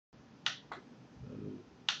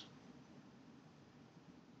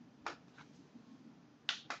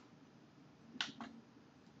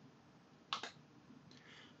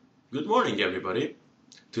Good morning, everybody.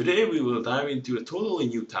 Today we will dive into a totally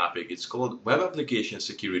new topic. It's called Web Application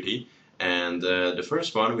Security, and the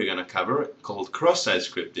first one we're going to cover called cross-site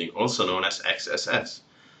scripting, also known as XSS.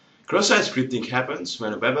 Cross-site scripting happens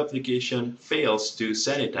when a web application fails to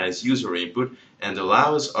sanitize user input and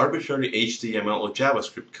allows arbitrary HTML or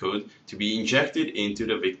JavaScript code to be injected into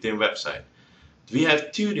the victim website. We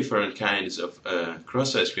have two different kinds of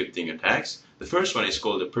cross-site scripting attacks. The first one is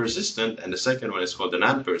called the persistent and the second one is called the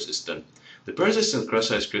non-persistent. The persistent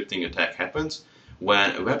cross-site scripting attack happens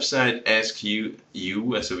when a website asks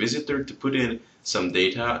you as a visitor to put in some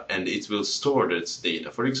data and it will store that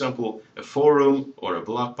data. For example, a forum or a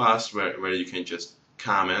blog post where you can just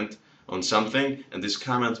comment on something and this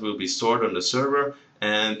comment will be stored on the server,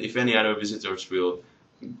 and if any other visitors will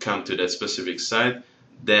come to that specific site,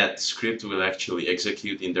 that script will actually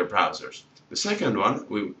execute in their browsers. The second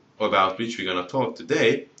one, about which we're going to talk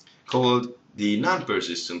today, called the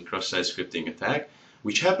non-persistent cross-site scripting attack,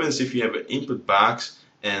 which happens if you have an input box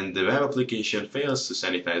and the web application fails to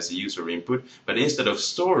sanitize the user input, but instead of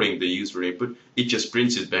storing the user input, it just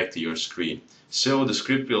prints it back to your screen. So the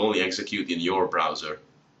script will only execute in your browser.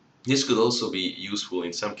 This could also be useful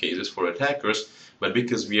in some cases for attackers, but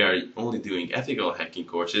because we are only doing ethical hacking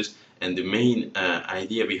courses and the main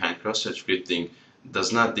idea behind cross-site scripting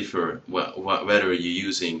does not differ whether you're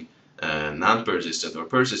using non-persistent or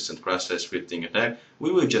persistent cross-site scripting attack,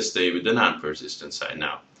 we will just stay with the non-persistent side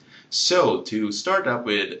now. So to start up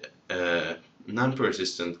with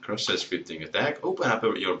non-persistent cross-site scripting attack, open up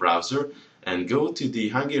your browser and go to the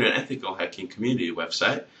Hungarian Ethical Hacking Community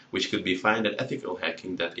website, which could be found at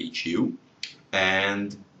ethicalhacking.hu,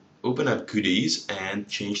 and open up goodies and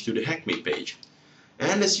change to the Hack Me page.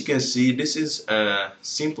 And as you can see, this is a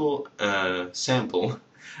simple sample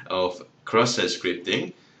of cross-site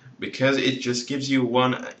scripting, because it just gives you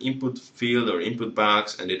one input field or input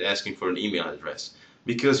box and it's asking for an email address.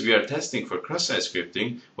 Because we are testing for cross-site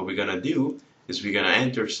scripting, what we're going to do is we're going to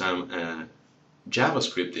enter some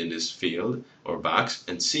JavaScript in this field or box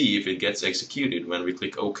and see if it gets executed when we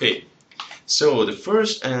click OK. So the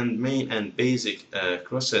first and main and basic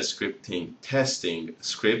cross-site scripting testing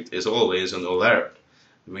script is always an alert,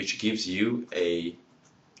 which gives you a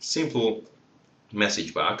simple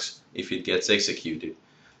message box if it gets executed.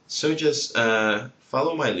 So just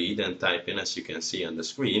follow my lead and type in, as you can see on the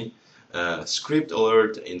screen, script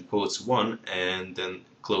alert in quotes 1 and then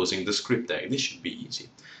closing the script tag. This should be easy.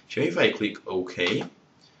 So if I click OK,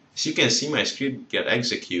 as you can see, my script get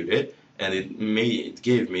executed and it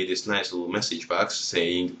gave me this nice little message box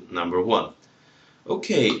saying number 1.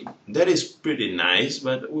 Okay, that is pretty nice,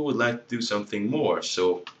 but we would like to do something more.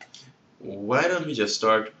 So why don't we just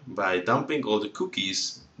start by dumping all the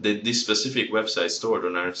cookies that this specific website stored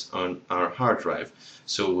on our hard drive.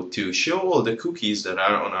 So to show all the cookies that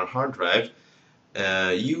are on our hard drive,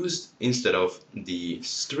 used instead of the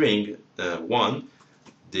string 1,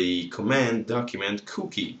 the command document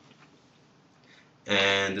cookie.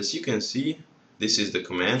 And as you can see, this is the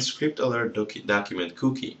command script alert document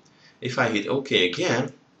cookie. If I hit OK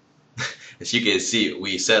again, as you can see,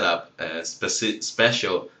 we set up a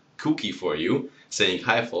special cookie for you saying,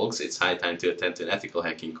 "Hi folks, it's high time to attend an ethical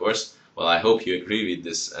hacking course." Well, I hope you agree with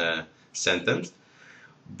this sentence.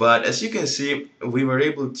 But as you can see, we were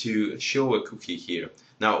able to show a cookie here.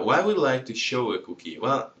 Now, why would I like to show a cookie?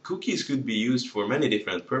 Well, cookies could be used for many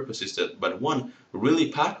different purposes, but one really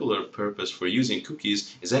popular purpose for using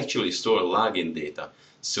cookies is actually store login data.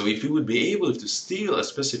 So if we would be able to steal a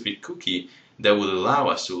specific cookie that would allow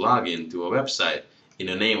us to log into a website in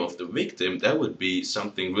the name of the victim, that would be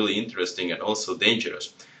something really interesting and also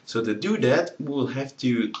dangerous. So to do that, we will have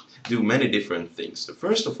to do many different things. So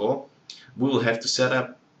first of all, we will have to set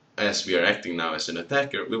up, as we are acting now as an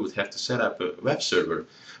attacker, we would have to set up a web server.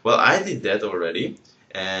 Well, I did that already,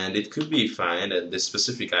 and it could be found at this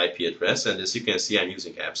specific IP address. And as you can see, I'm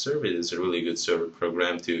using AppServe. It is a really good server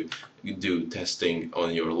program to do testing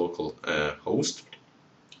on your local host.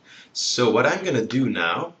 So what I'm going to do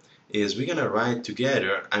now is we're going to write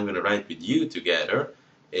together, I'm going to write with you together,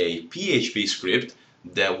 a PHP script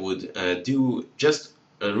that would do just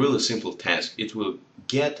a really simple task. It will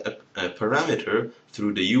get a parameter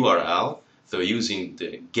through the URL, so using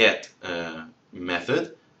the get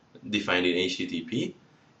method defined in HTTP,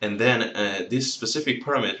 and then this specific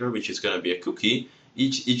parameter, which is going to be a cookie,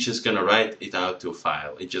 it's just going to write it out to a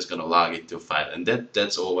file. It's just going to log it to a file, and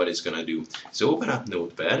that's all what it's going to do. So open up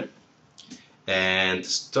Notepad and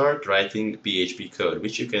start writing PHP code,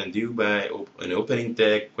 which you can do by an opening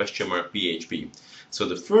tag $PHP. So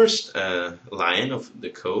the first line of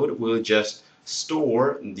the code will just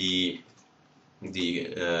store the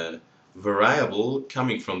variable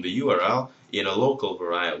coming from the URL in a local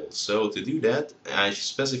variable. So to do that, I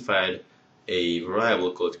specified a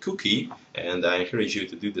variable called cookie, and I encourage you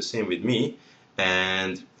to do the same with me.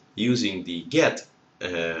 And using the get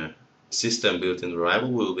system built-in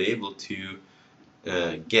variable, we'll be able to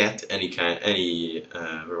get any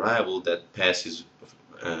variable that passes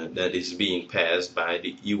that is being passed by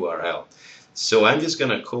the URL. So I'm just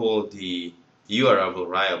gonna call the URL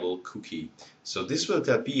variable cookie. So this will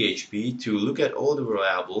tell PHP to look at all the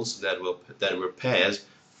variables that were passed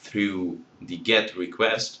through the get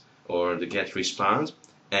request or the get response,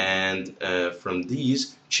 and from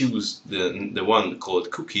these choose the one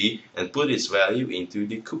called cookie and put its value into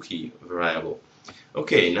the cookie variable.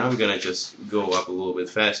 Okay, now we're gonna just go up a little bit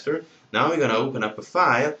faster. Now we're gonna open up a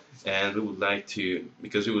file, and we would like to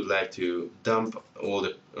dump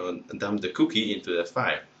dump the cookie into that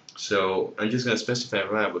file. So I'm just gonna specify a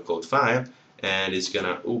variable called file, and it's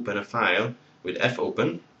gonna open a file with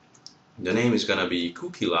fopen. The name is gonna be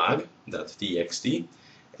cookielog.txt,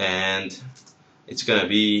 and it's gonna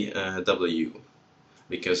be W,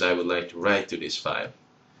 because I would like to write to this file.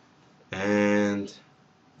 And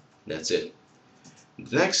that's it.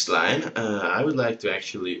 The next line, I would like to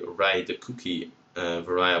actually write the cookie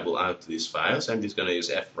variable out to this file, so I'm just going to use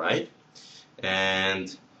fwrite,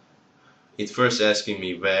 and it's first asking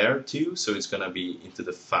me where to, so it's going to be into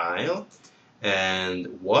the file, and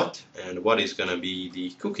what is going to be the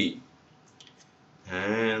cookie,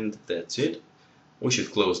 and that's it. We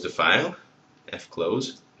should close the file,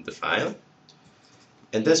 fclose the file,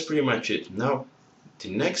 and that's pretty much it. Now the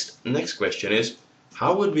next question is,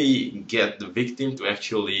 how would we get the victim to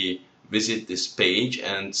actually visit this page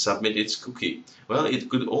and submit its cookie? Well, it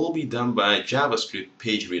could all be done by JavaScript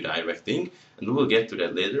page redirecting, and we will get to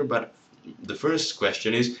that later. But the first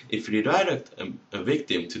question is, if we redirect a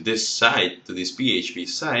victim to this site, to this PHP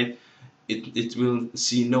site, it will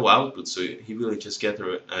see no output, so he will just get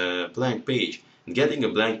a blank page. And getting a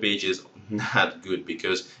blank page is not good,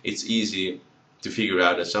 because it's easy to figure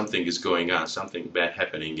out that something is going on, something bad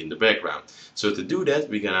happening in the background. So to do that,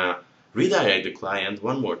 we're gonna redirect the client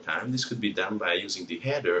one more time. This could be done by using the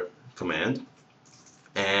header command,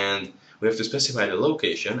 and we have to specify the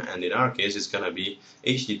location, and in our case it's gonna be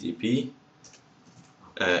http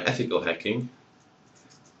ethical hacking.hu.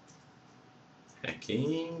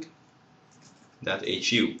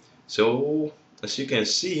 So as you can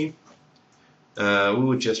see, we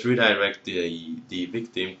would just redirect the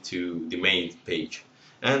victim to the main page,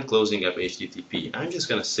 and closing up HTTP. I'm just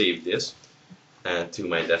gonna save this to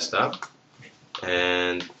my desktop,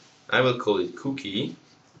 and I will call it cookie.php.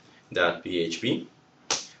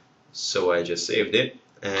 So I just saved it,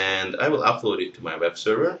 and I will upload it to my web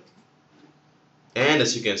server, and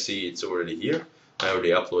as you can see, it's already here. I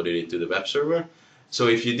already uploaded it to the web server. So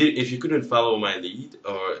if you couldn't follow my lead,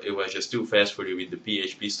 or it was just too fast for you with the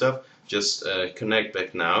PHP stuff, just connect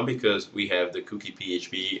back now, because we have the cookie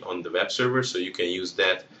PHP on the web server, so you can use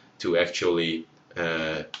that to actually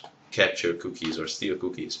capture cookies or steal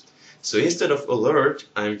cookies. So instead of alert,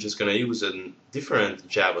 I'm just going to use a different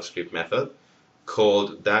JavaScript method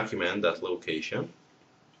called document.location,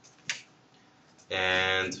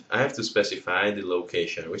 and I have to specify the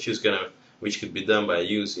location, which could be done by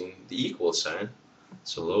using the equal sign.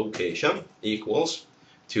 So location equals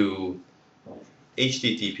to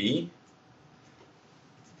HTTP.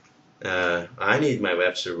 I need my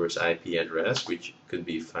web server's IP address, which could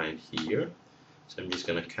be found here. So I'm just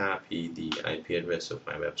going to copy the IP address of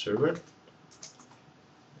my web server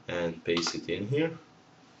and paste it in here.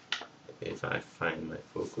 If I find my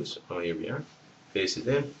focus, oh, here we are. Paste it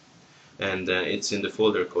in, and it's in the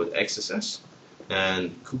folder called XSS,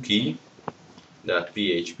 and cookie.php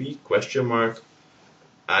question mark.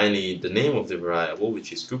 I need the name of the variable,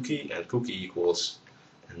 which is cookie, and cookie equals,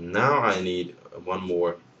 and now I need one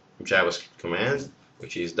more JavaScript command,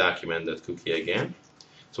 which is document.cookie again.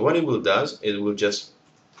 So what it will do, it will just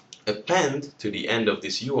append to the end of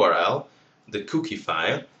this URL the cookie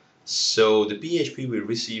file. So the PHP will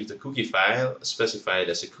receive the cookie file specified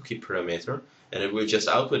as a cookie parameter, and it will just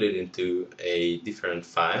output it into a different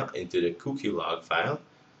file, into the cookie log file,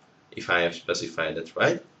 if I have specified that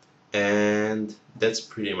right. And that's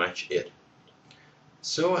pretty much it.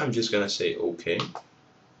 So I'm just gonna say OK,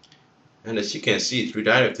 and as you can see, it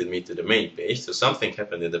redirected me to the main page. So something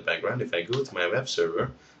happened in the background. If I go to my web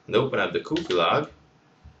server and open up the cookie log,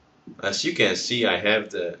 as you can see, I have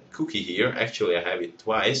the cookie here. Actually, I have it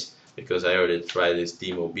twice, because I already tried this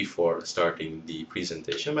demo before starting the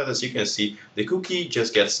presentation. But as you can see, the cookie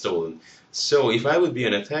just gets stolen. So if I would be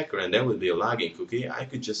an attacker and there would be a login cookie, I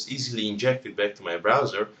could just easily inject it back to my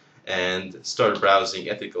browser and start browsing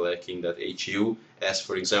ethicalhacking.hu as,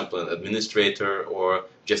 for example, an administrator or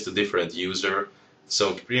just a different user.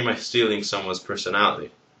 So pretty much stealing someone's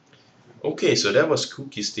personality. Okay, so that was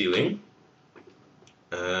cookie stealing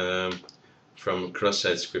from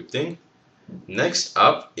cross-site scripting. Next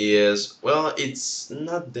up is, well, it's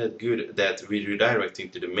not that good that we're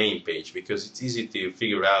redirecting to the main page because it's easy to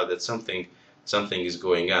figure out that something is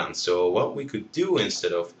going on. So what we could do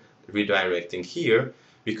instead of redirecting here,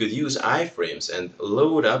 we could use iframes and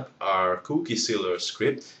load up our cookie stealer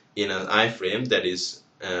script in an iframe that is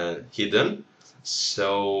hidden.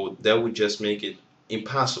 So that would just make it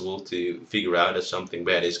impossible to figure out if something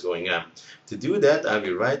bad is going on. To do that, I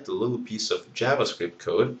will write a little piece of JavaScript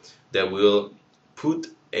code that will put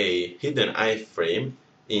a hidden iframe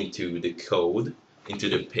into the code, into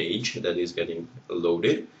the page that is getting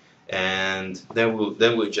loaded, and that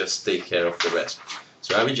will just take care of the rest.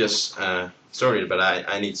 So I will just sorry, but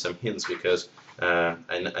I need some hints because I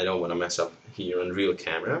don't want to mess up here on real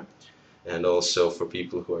camera, and also for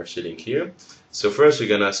people who are sitting here. So first we're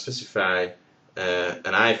gonna specify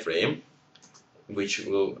an iframe, which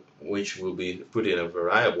will be put in a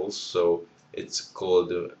variable. So it's called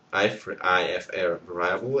the ifr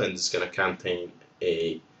variable, and it's gonna contain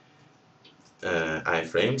a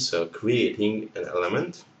iframe. So creating an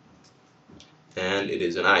element, and it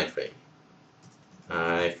is an iframe.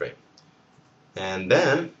 And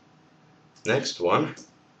then next one,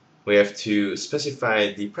 we have to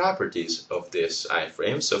specify the properties of this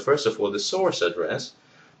iframe. So first of all, the source address.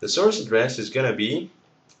 The source address is gonna be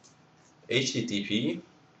HTTP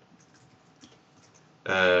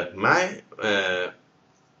my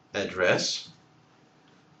address,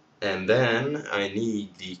 and then I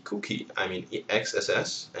need the cookie,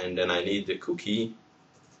 XSS, and then I need the cookie.php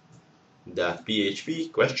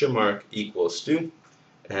question mark equals to,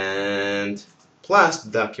 and plus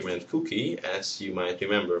document cookie, as you might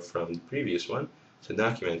remember from the previous one. So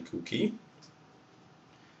document cookie,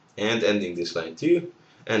 and ending this line too.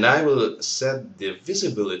 And I will set the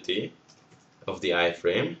visibility of the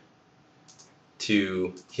iframe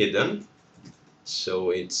to hidden,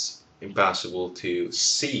 so it's impossible to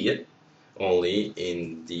see it, only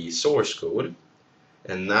in the source code.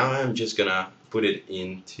 And now I'm just gonna put it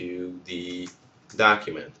into the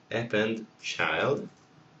document, append child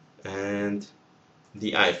and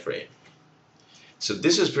the iframe. So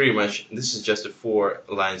this is just the 4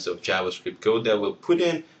 lines of JavaScript code that will put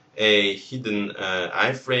in a hidden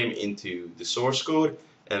iframe into the source code,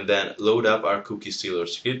 and then load up our cookie stealer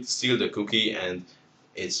script, steal the cookie, and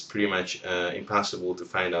it's pretty much impossible to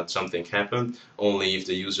find out something happened, only if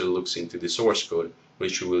the user looks into the source code,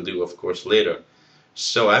 which we will do, of course, later.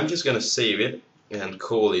 So I'm just going to save it and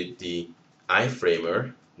call it the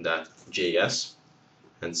iframer.js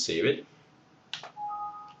and save it.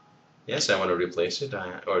 Yes, I want to replace it.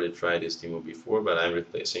 I already tried this demo before, but I'm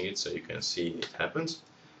replacing it so you can see it happens.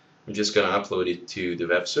 I'm just going to upload it to the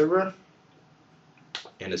web server.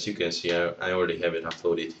 And as you can see, I already have it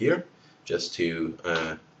uploaded here, just to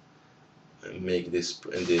make this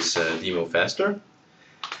demo faster.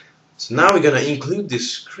 So now we're gonna include this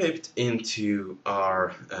script into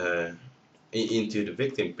our into the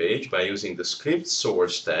victim page by using the script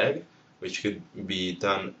source tag, which could be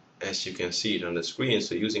done as you can see it on the screen.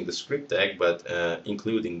 So using the script tag, but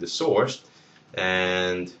including the source,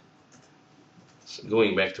 and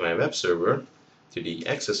going back to my web server to the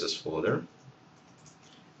XSS folder.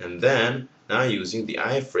 And then now using the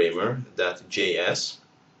iframer.js,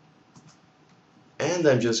 and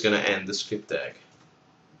I'm just gonna end the script tag.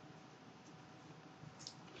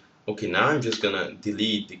 Okay, now I'm just gonna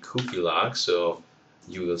delete the cookie log so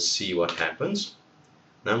you will see what happens.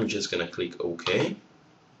 Now I'm just gonna click OK,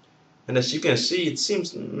 and as you can see, it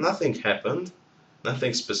seems nothing happened,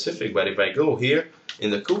 nothing specific. But if I go here in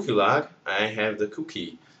the cookie log, I have the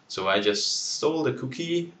cookie. So I just stole the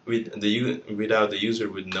cookie without the user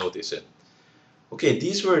would notice it. Okay,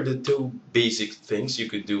 these were the 2 basic things you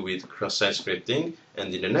could do with cross-site scripting,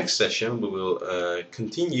 and in the next session we will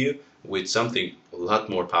continue with something a lot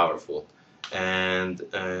more powerful. And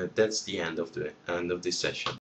that's the end of this session.